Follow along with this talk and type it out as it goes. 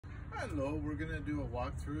Hello, we're going to do a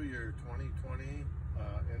walk through your 2020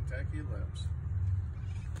 inTech Eclipse.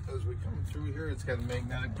 As we come through here, it's got a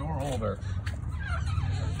magnetic door holder.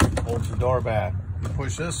 Holds the door back. You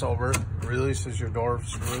push this over, releases your door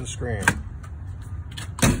through the screen.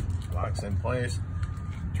 Locks in place.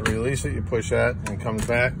 To release it, you push that and it comes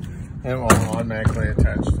back and it will automatically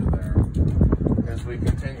attach to there. As we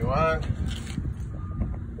continue on,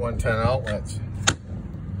 110 outlets.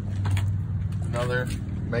 Another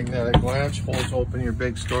magnetic latch holds open your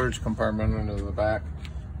big storage compartment under the back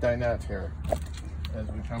dinette here. As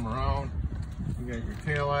we come around, you got your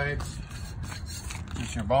tail lights,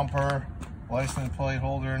 just your bumper, license plate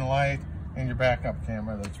holder and light, and your backup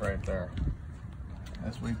camera that's right there.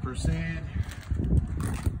 As we proceed,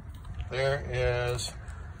 there is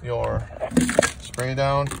your spray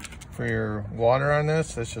down for your water on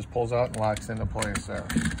this. This just pulls out and locks into place there.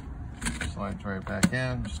 Slides right back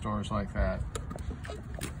in, stores like that.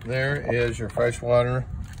 There is your fresh water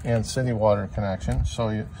and city water connection. So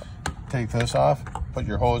you take this off, put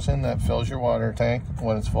your hose in, that fills your water tank.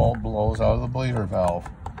 When it's full, blows out of the bleeder valve.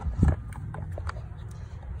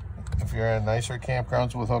 If you're at nicer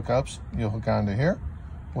campgrounds with hookups, you'll hook onto here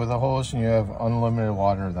with a hose and you have unlimited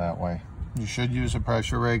water that way. You should use a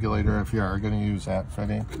pressure regulator if you are going to use that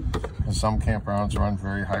fitting, because some campgrounds run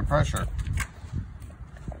very high pressure.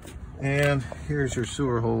 And here's your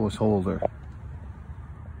sewer hose holder.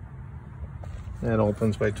 That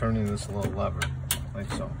opens by turning this little lever,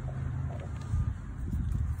 like so.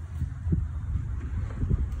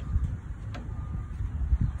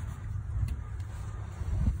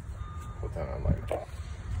 Put that on later.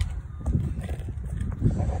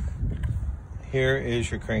 Here is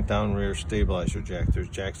your crank down rear stabilizer jack. There's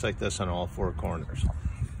jacks like this on all four corners.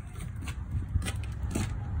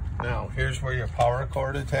 Now, here's where your power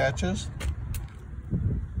cord attaches.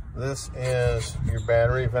 This is your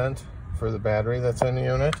battery vent for the battery that's in the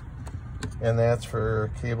unit, and that's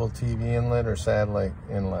for cable TV inlet or satellite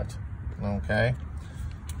inlet. Okay,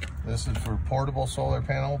 this is for portable solar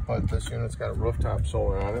panel, but this unit's got a rooftop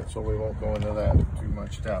solar on it, so we won't go into that too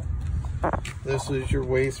much depth. This is your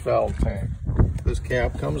waste valve tank. This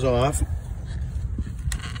cap comes off.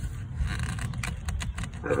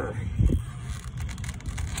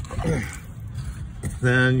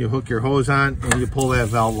 Then you hook your hose on and you pull that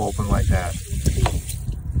valve open like that.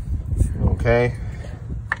 Okay,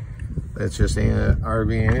 that's just an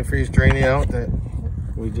RV antifreeze draining out that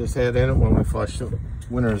we just had in it when we flushed the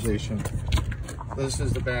winterization. This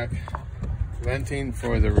is the back venting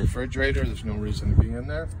for the refrigerator. There's no reason to be in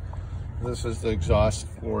there. This is the exhaust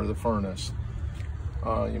for the furnace.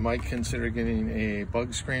 You might consider getting a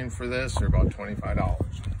bug screen for this. They're about $25.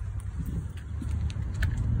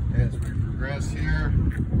 As we progress here,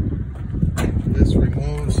 this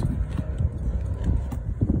removes.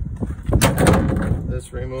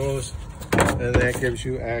 This removes, and that gives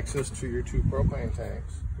you access to your two propane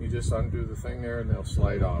tanks. You just undo the thing there and they'll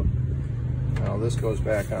slide off. Now this goes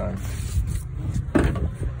back on.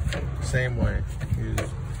 Same way. You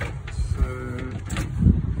just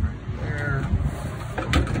right there.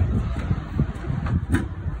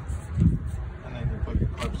 And then you put your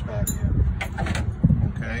clips back in.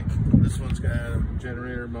 Okay? This one's got a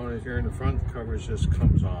generator mounted here in the front. The cover just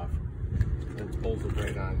comes off. It's bolted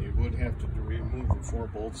right on. You would have to remove the 4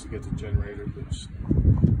 bolts to get the generator loose.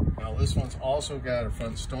 Now this one's also got a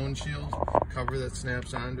front stone shield cover that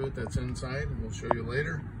snaps onto it that's inside, and we'll show you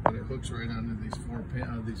later, but it hooks right onto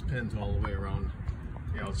these pins all the way around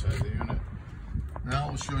the outside of the unit. Now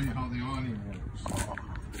we'll show you how the awning works.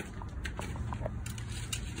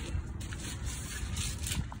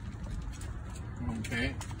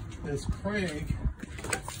 Okay, this crank,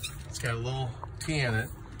 it's got a little T in it.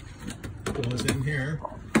 Goes in here,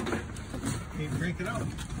 you can crank it out.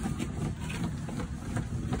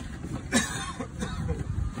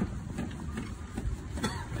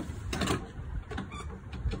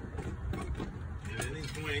 At any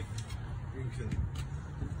point, you can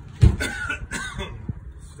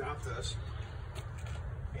stop this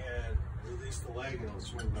and release the leg and it'll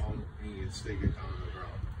swing down and you can stick it down to the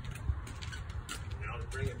ground. Now to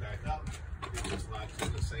bring it back up, it just locks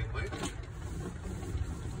in the same way.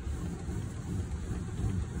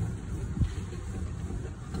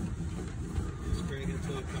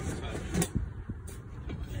 Until it comes touch.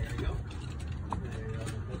 There you go. There you go.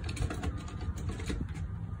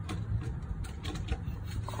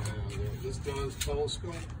 And this does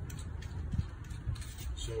telescope.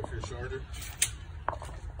 So if you're shorter.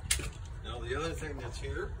 Now the other thing that's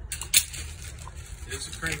here is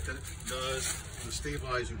a crank that does the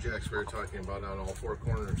stabilizer jacks we were talking about on all 4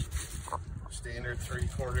 corners. Standard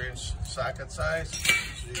 3/4 inch socket size.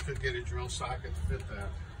 So you could get a drill socket to fit that.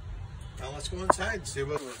 Now let's go inside and see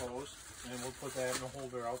what we're hosed, and we'll put that in a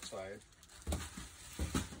holder outside.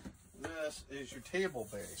 This is your table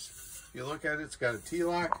base. You look at it, it's got a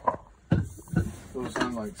T-lock. Goes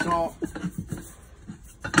on like so.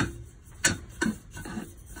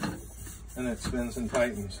 And it spins and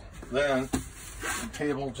tightens. Then the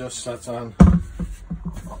table just sets on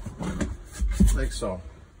like so.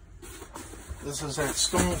 This is that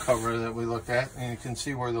stone cover that we looked at, and you can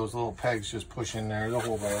see where those little pegs just push in there to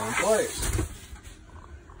hold that in place.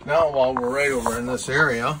 Now while we're right over in this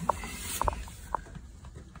area,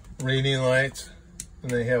 reading lights,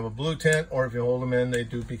 and they have a blue tint, or if you hold them in, they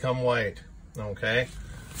do become white. Okay,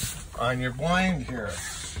 on your blind here,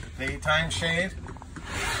 daytime shade,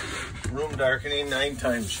 room darkening,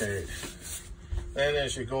 nighttime shade. Then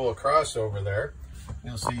as you go across over there,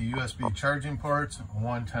 you'll see USB charging ports, a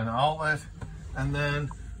 110 outlet, and then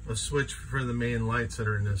a switch for the main lights that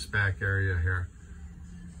are in this back area here.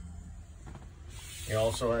 You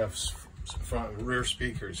also have front and rear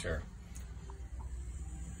speakers here.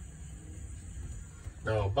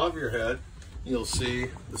 Now above your head, you'll see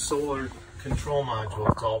the solar control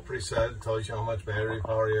module. It's all preset. It tells you how much battery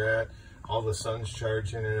power you're at, all the sun's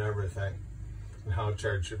charging and everything, and how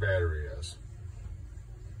charged your battery is.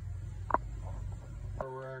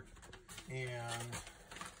 And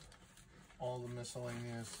all the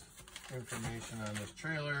miscellaneous information on this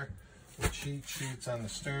trailer, the cheat sheets on the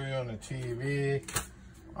stereo and the TV.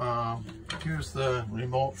 Here's the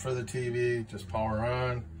remote for the TV, just power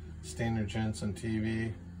on, standard Jensen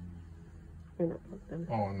TV.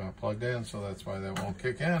 Oh, I'm not plugged in, so that's why that won't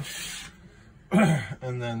kick in.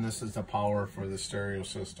 And then this is the power for the stereo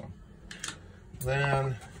system.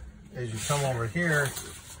 Then, as you come over here,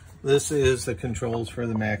 this is the controls for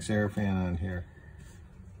the max air fan on here.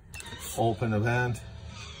 Open the vent.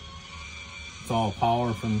 It's all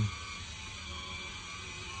power from.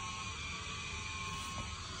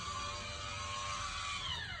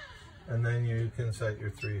 And then you can set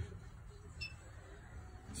your 3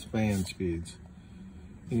 fan speeds.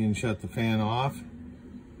 You can shut the fan off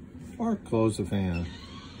or close the fan.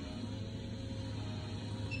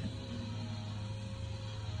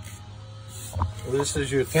 This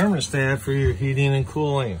is your thermostat for your heating and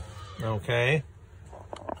cooling. Okay,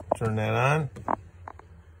 turn that on.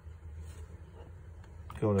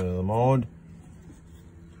 Go to the mode.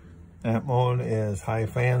 That mode is high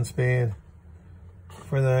fan speed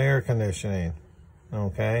for the air conditioning.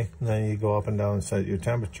 Okay, and then you go up and down and set your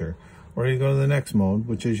temperature. Or you go to the next mode,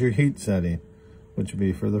 which is your heat setting, which would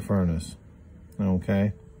be for the furnace.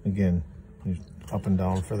 Okay, again, up and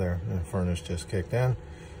down for there. The furnace just kicked in.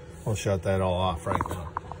 We'll shut that all off right now.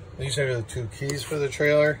 These are the 2 keys for the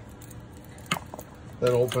trailer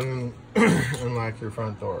that open and lock your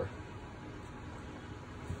front door.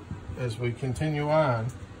 As we continue on,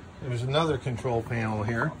 there's another control panel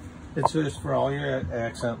here. It's just for all your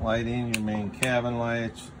accent lighting, your main cabin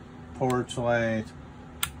lights, porch light,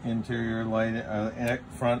 interior light,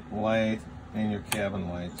 front light, and your cabin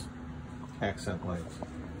lights, accent lights.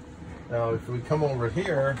 Now if we come over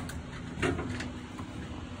here,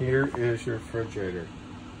 here is your refrigerator.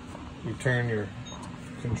 You turn your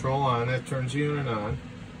control on, it turns the unit on.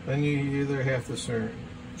 Then you either have to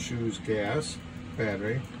choose gas,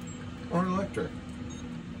 battery, or electric.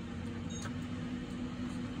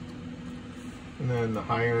 And then the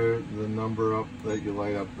higher the number up that you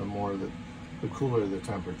light up, the cooler the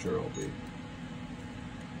temperature will be.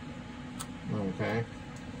 Okay.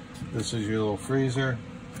 This is your little freezer.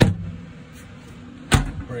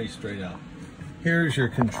 Pretty straight up. Here's your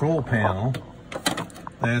control panel.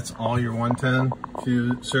 That's all your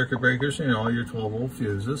 110 circuit breakers and all your 12-volt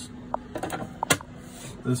fuses.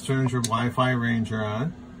 This turns your Wi-Fi Ranger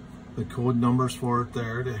on. The code numbers for it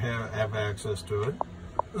there to have access to it.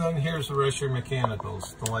 And then here's the rest of your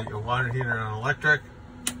mechanicals. To light your water heater on electric,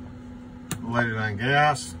 light it on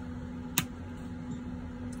gas,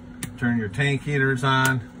 turn your tank heaters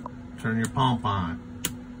on, turn your pump on,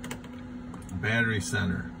 battery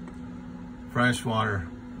center, fresh water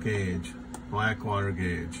gauge, black water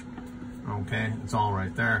gauge. Okay, it's all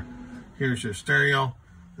right there. Here's your stereo.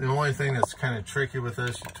 The only thing that's kind of tricky with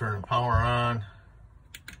this, you turn the power on.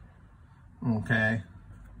 Okay,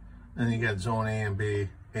 then you got zone A and B.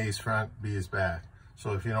 A is front, B is back.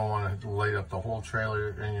 So if you don't want to light up the whole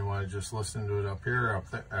trailer and you want to just listen to it up here or up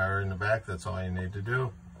there, or in the back, that's all you need to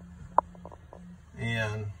do.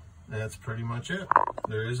 And that's pretty much it.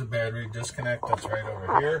 There is a battery disconnect that's right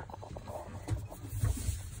over here.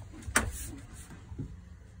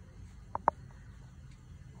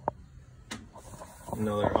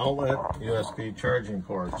 Another outlet, USB charging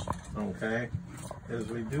ports. Okay, as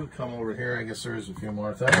we do come over here, I guess there's a few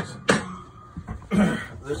more things.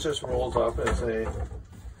 This just rolls up as a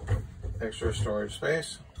extra storage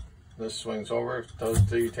space. This swings over, does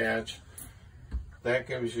detach. That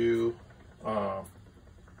gives you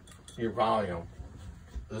your volume.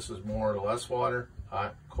 This is more or less water,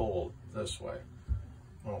 hot, cold, this way.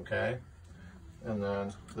 Okay? And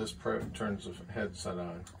then this turns the headset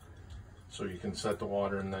on. So you can set the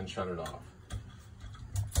water and then shut it off.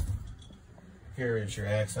 Here is your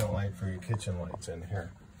accent light for your kitchen lights in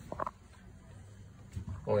here.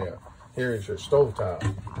 Oh yeah, here is your stove top.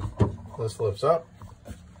 This lifts up.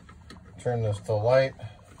 Turn this to light,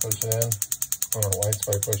 push it in. Or it lights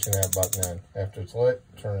by pushing that button in. After it's lit,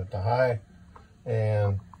 turn it to high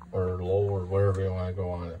or low or wherever you want to go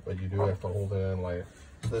on it. But you do have to hold it in light.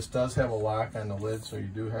 This does have a lock on the lid, so you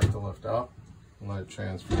do have to lift up and let it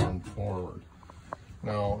transform forward.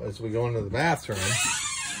 Now, as we go into the bathroom,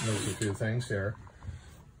 there's a few things here.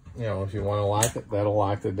 You know, if you want to lock it, that'll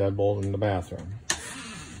lock the deadbolt in the bathroom.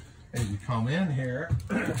 As you come in here,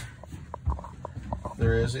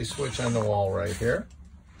 there is a switch on the wall right here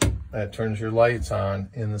that turns your lights on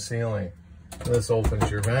in the ceiling. This opens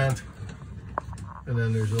your vent, and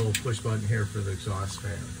then there's a little push button here for the exhaust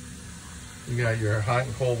fan. You got your hot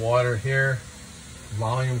and cold water here.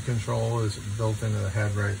 Volume control is built into the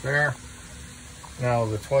head right there. Now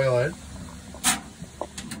the toilet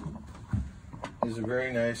is a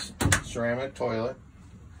very nice ceramic toilet.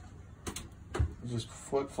 Just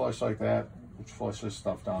foot flush like that, which flushes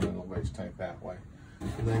stuff down in the waste tank that way.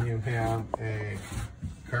 And then you have a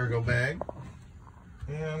cargo bag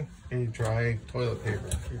and a dry toilet paper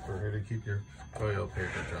keeper here to keep your toilet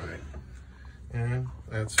paper dry. And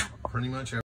that's pretty much everything.